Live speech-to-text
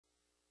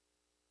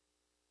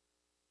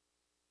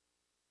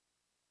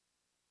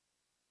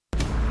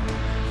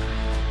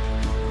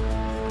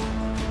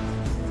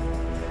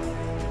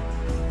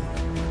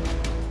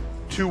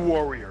Two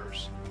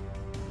warriors,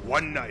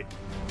 one night.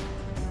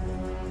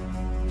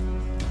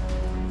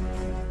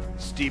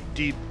 Steep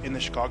deep in the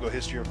Chicago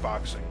history of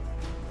boxing,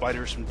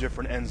 fighters from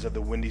different ends of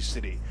the Windy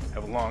City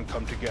have long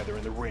come together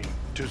in the ring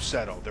to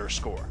settle their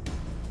score.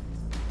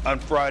 On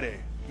Friday,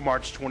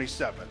 March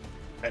 27th,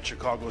 at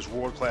Chicago's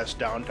world-class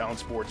downtown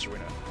sports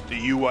arena,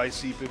 the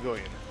UIC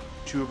Pavilion,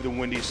 two of the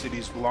Windy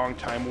City's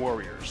longtime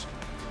warriors,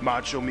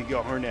 Macho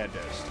Miguel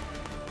Hernandez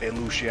and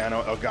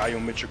Luciano El Gallo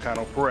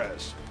Michoacano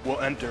Perez, will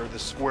enter the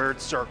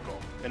squared circle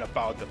in a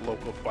bout that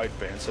local fight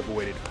fans have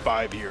waited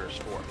 5 years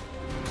for.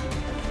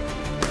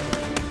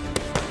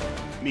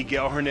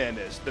 Miguel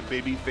Hernandez, the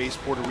baby-faced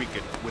Puerto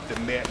Rican with the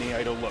matinee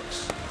idol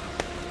looks,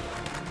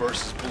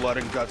 versus blood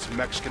and guts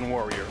Mexican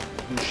warrior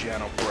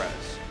Luciano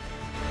Perez.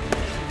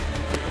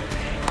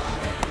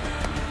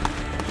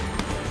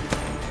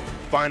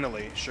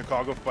 Finally,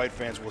 Chicago fight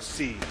fans will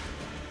see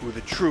who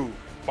the true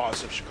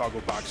boss of Chicago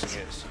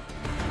boxing is.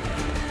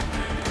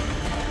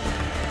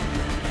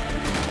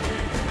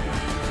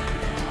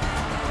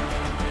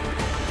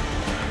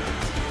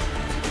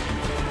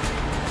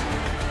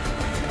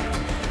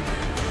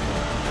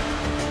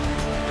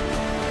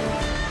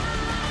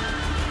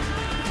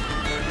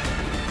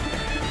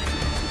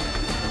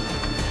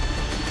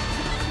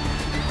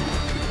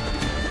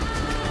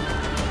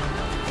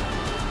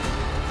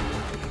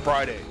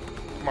 Friday,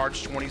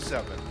 March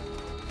 27th,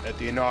 at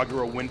the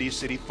inaugural Windy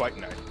City Fight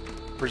Night,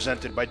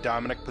 presented by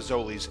Dominic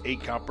Pizzoli's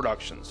 8 Count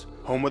Productions,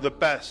 home of the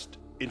best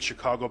in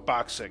Chicago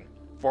boxing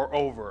for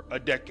over a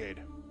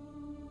decade.